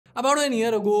About a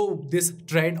year ago, this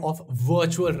trend of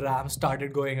virtual RAM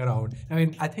started going around. I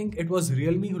mean, I think it was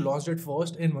Realme who launched it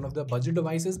first in one of the budget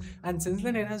devices, and since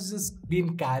then it has just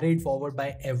been carried forward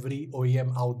by every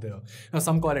OEM out there. Now,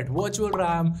 some call it virtual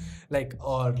RAM,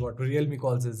 or what Realme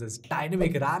calls is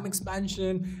dynamic RAM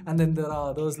expansion, and then there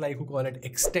are others like who call it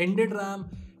extended RAM.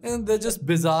 And they're just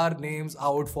bizarre names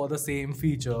out for the same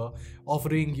feature,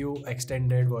 offering you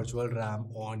extended virtual RAM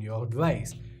on your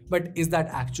device. But is that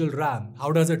actual RAM?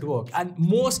 How does it work? And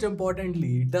most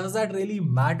importantly, does that really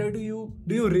matter to you?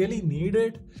 Do you really need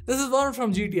it? This is Varun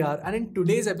from GTR, and in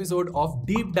today's episode of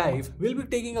Deep Dive, we'll be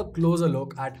taking a closer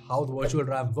look at how the virtual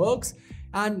RAM works,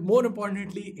 and more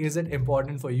importantly, is it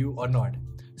important for you or not?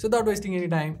 So without wasting any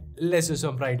time, let's just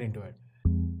jump right into it.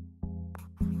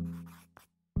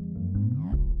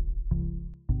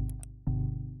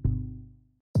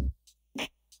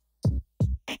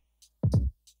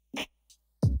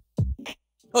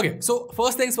 Okay, so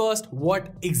first things first,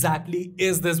 what exactly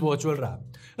is this virtual RAM?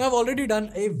 Now, I've already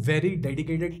done a very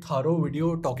dedicated, thorough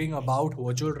video talking about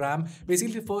virtual RAM,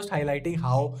 basically first highlighting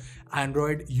how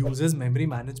Android uses memory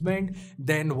management,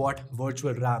 then what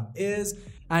virtual RAM is,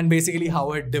 and basically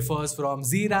how it differs from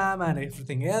ZRAM and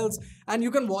everything else. And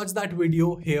you can watch that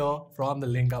video here from the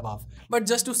link above. But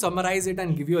just to summarize it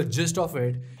and give you a gist of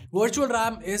it, virtual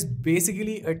RAM is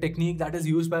basically a technique that is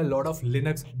used by a lot of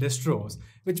Linux distros,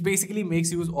 which basically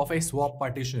makes use of a swap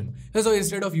partition. So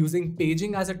instead of using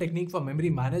paging as a technique for memory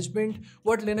management,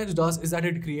 what Linux does is that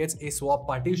it creates a swap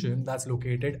partition that's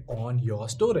located on your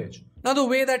storage. Now, the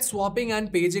way that swapping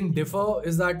and paging differ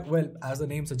is that, well, as the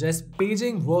name suggests,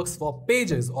 paging works for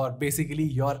pages, or basically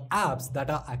your apps that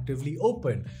are actively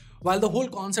open. While the whole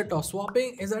concept of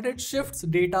swapping is that it shifts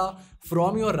data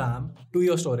from your RAM to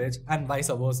your storage and vice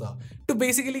versa, to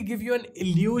basically give you an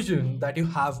illusion that you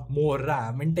have more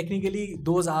RAM, and technically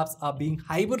those apps are being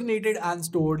hibernated and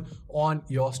stored on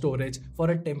your storage for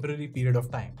a temporary period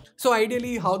of time. So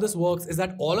ideally how this works is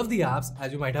that all of the apps,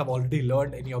 as you might have already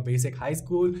learned in your basic high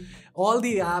school, all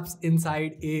the apps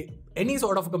inside any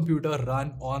sort of computer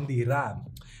run on the RAM.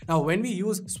 Now, when we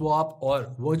use swap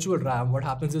or virtual RAM, what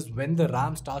happens is when the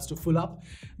RAM starts to fill up,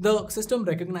 the system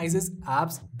recognizes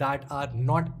apps that are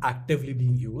not actively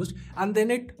being used, and then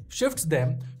it shifts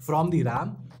them from the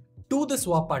RAM to the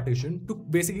swap partition to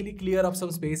basically clear up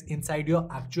some space inside your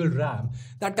actual RAM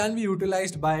that can be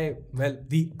utilized by, well,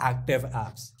 the active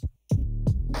apps.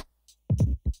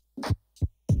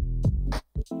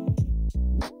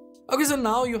 Okay, so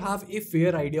now you have a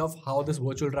fair idea of how this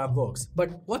virtual RAM works.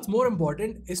 But what's more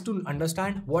important is to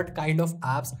understand what kind of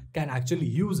apps can actually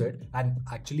use it and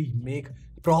actually make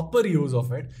proper use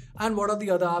of it, and what are the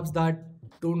other apps that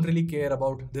don't really care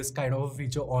about this kind of a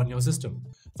feature on your system.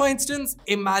 For instance,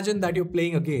 imagine that you're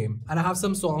playing a game and I have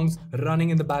some songs running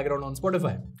in the background on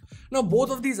Spotify. Now, both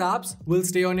of these apps will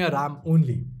stay on your RAM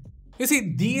only. You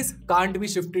see, these can't be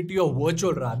shifted to your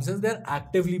virtual RAM since they're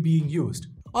actively being used.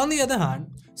 On the other hand,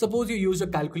 suppose you use a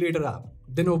calculator app,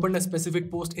 then opened a specific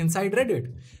post inside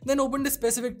Reddit, then opened a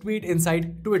specific tweet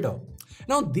inside Twitter.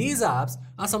 Now, these apps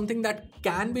are something that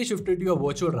can be shifted to your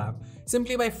virtual RAM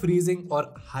simply by freezing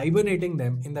or hibernating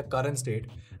them in the current state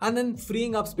and then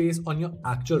freeing up space on your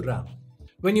actual RAM.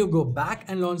 When you go back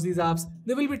and launch these apps,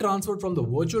 they will be transferred from the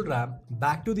virtual RAM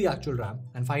back to the actual RAM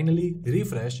and finally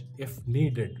refresh if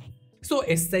needed. So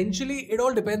essentially, it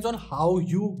all depends on how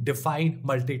you define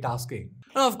multitasking.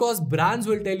 Now, of course, brands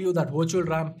will tell you that virtual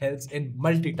RAM helps in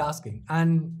multitasking.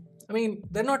 And I mean,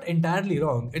 they're not entirely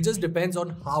wrong. It just depends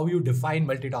on how you define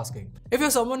multitasking. If you're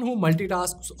someone who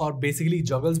multitasks or basically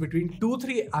juggles between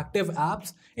 2-3 active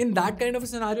apps, in that kind of a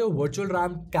scenario, virtual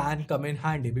RAM can come in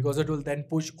handy because it will then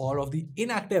push all of the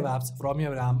inactive apps from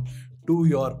your RAM to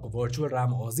your virtual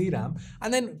RAM or ZRAM,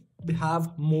 and then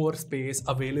have more space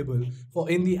available for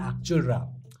in the actual RAM.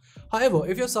 However,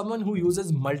 if you're someone who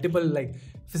uses multiple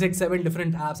 6-7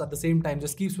 different apps at the same time,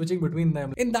 just keep switching between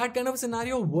them, in that kind of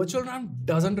scenario, virtual RAM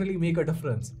doesn't really make a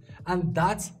difference. And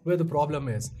that's where the problem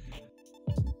is.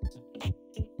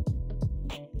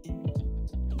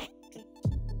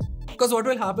 Because what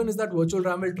will happen is that virtual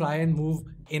RAM will try and move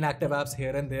inactive apps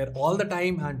here and there all the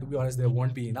time, and to be honest, there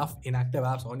won't be enough inactive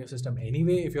apps on your system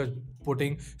anyway if you're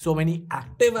putting so many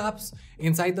active apps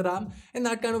inside the RAM. In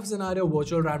that kind of scenario,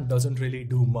 virtual RAM doesn't really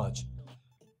do much.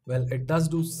 Well, it does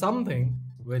do something,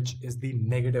 which is the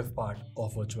negative part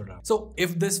of virtual RAM. So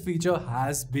if this feature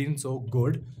has been so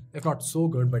good, if not so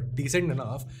good, but decent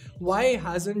enough, why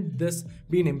hasn't this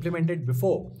been implemented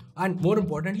before? And more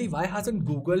importantly, why hasn't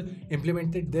Google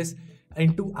implemented this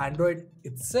into Android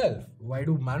itself? Why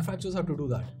do manufacturers have to do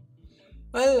that?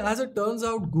 Well, as it turns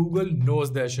out, Google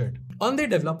knows their shit. On their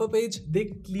developer page, they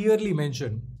clearly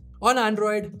mention On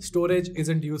Android, storage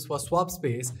isn't used for swap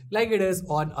space like it is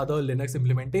on other Linux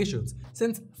implementations,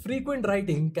 since frequent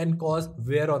writing can cause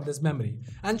wear on this memory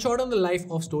and shorten the life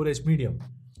of storage medium.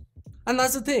 And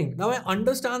that's the thing. Now I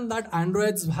understand that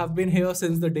Androids have been here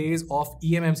since the days of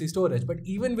eMMC storage, but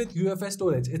even with UFS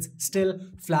storage, it's still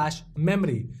flash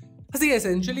memory. See,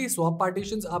 essentially swap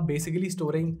partitions are basically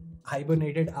storing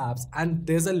hibernated apps, and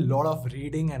there's a lot of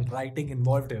reading and writing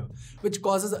involved here, which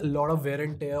causes a lot of wear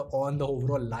and tear on the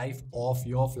overall life of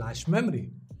your flash memory.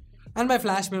 And by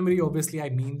flash memory, obviously I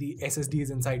mean the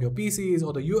SSDs inside your PCs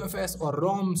or the UFS or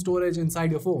ROM storage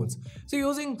inside your phones. So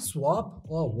using swap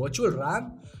or virtual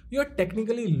RAM, you're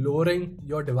technically lowering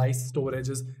your device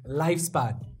storage's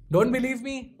lifespan. Don't believe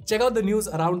me? Check out the news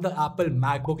around the Apple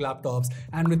MacBook laptops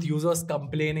and with users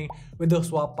complaining with the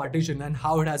swap partition and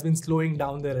how it has been slowing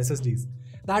down their SSDs.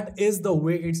 That is the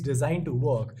way it's designed to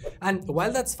work. And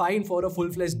while that's fine for a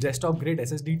full-fledged desktop grade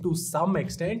SSD to some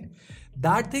extent,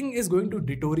 that thing is going to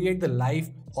deteriorate the life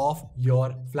of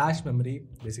your flash memory,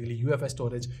 basically UFS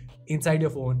storage, inside your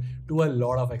phone to a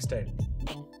lot of extent.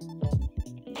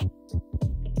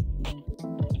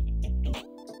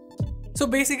 So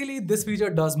basically, this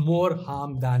feature does more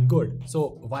harm than good.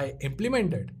 So why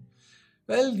implement it?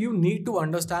 Well, you need to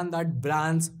understand that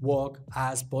brands work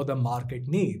as per the market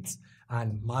needs.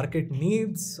 And market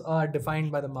needs are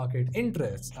defined by the market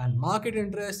interests. And market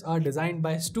interests are designed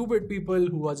by stupid people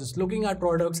who are just looking at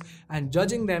products and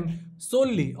judging them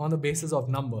solely on the basis of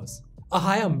numbers. A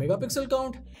higher megapixel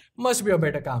count must be a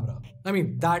better camera. I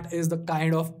mean, that is the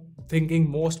kind of thinking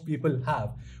most people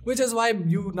have, which is why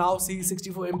you now see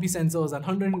 64 MP sensors and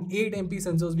 108 MP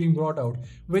sensors being brought out,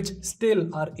 which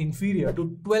still are inferior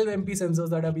to 12 MP sensors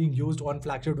that are being used on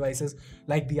flagship devices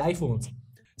like the iPhones.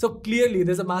 So clearly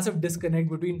there's a massive disconnect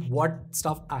between what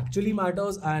stuff actually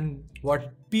matters and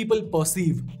what people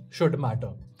perceive should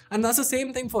matter. And that's the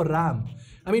same thing for RAM.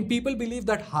 I mean, people believe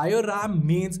that higher RAM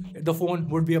means the phone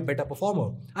would be a better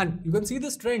performer. And you can see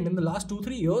this trend in the last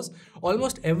 2-3 years.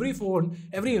 Almost every phone,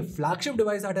 every flagship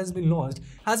device that has been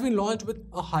launched with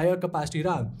a higher capacity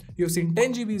RAM. You've seen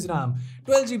 10 GB RAM,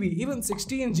 12 GB, even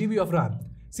 16 GB of RAM.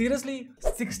 Seriously,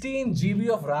 16 GB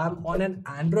of RAM on an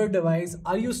Android device?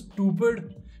 Are you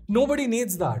stupid? Nobody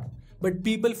needs that. But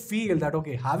people feel that,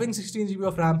 okay, having 16 GB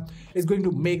of RAM is going to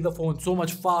make the phone so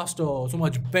much faster, so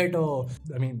much better.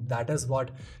 I mean, that is what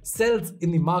sells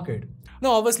in the market.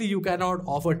 Now, obviously, you cannot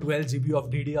offer 12 GB of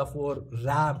DDR4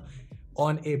 RAM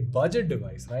on a budget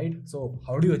device, right? So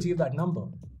how do you achieve that number?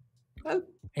 Well,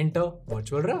 enter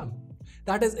virtual RAM.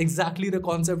 That is exactly the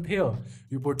concept here.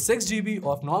 You put 6 GB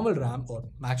of normal RAM or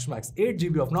max 8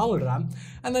 GB of normal RAM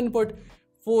and then put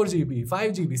 4 GB,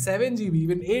 5 GB, 7 GB,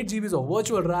 even 8 GB of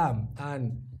virtual RAM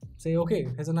and say, okay,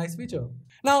 here's a nice feature.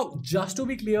 Now, just to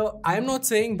be clear, I am not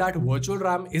saying that virtual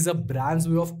RAM is a brand's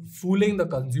way of fooling the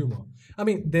consumer. I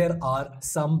mean, there are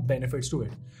some benefits to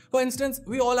it. For instance,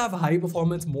 we all have high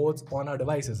performance modes on our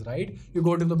devices, right? You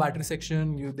go to the battery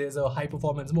section, there's a high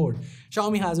performance mode.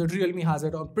 Xiaomi has it, Realme has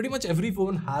it, or pretty much every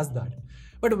phone has that.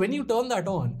 But when you turn that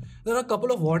on, there are a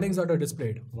couple of warnings that are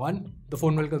displayed. 1, the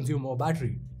phone will consume more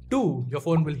battery. 2, your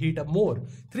phone will heat up more.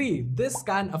 3, this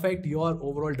can affect your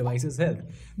overall device's health.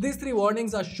 These 3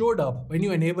 warnings are showed up when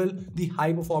you enable the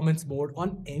high performance mode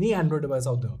on any Android device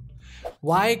out there.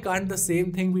 Why can't the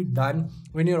same thing be done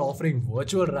when you're offering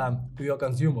virtual RAM to your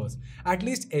consumers? At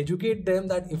least educate them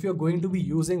that if you're going to be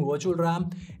using virtual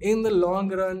RAM, in the long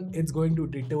run, it's going to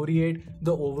deteriorate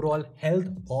the overall health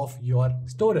of your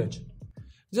storage.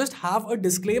 Just have a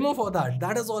disclaimer for that.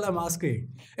 That is all I'm asking.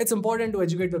 It's important to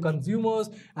educate the consumers,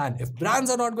 and if brands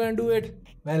are not going to do it,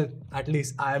 well, at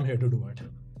least I am here to do it.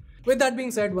 With that being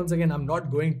said, once again, I'm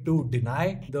not going to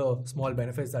deny the small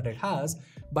benefits that it has,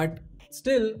 but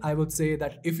still, I would say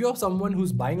that if you're someone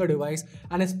who's buying a device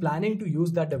and is planning to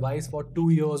use that device for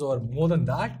 2 years or more than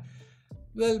that,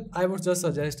 well, I would just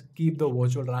suggest keep the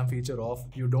virtual RAM feature off.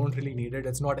 You don't really need it.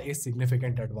 It's not a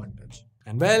significant advantage.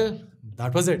 And well,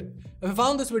 that was it. If you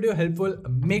found this video helpful,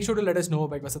 make sure to let us know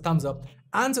by giving us a thumbs up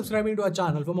and subscribing to our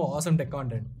channel for more awesome tech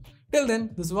content. Till then,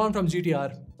 this is Varun from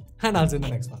GTR, and I'll see you in the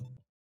next one.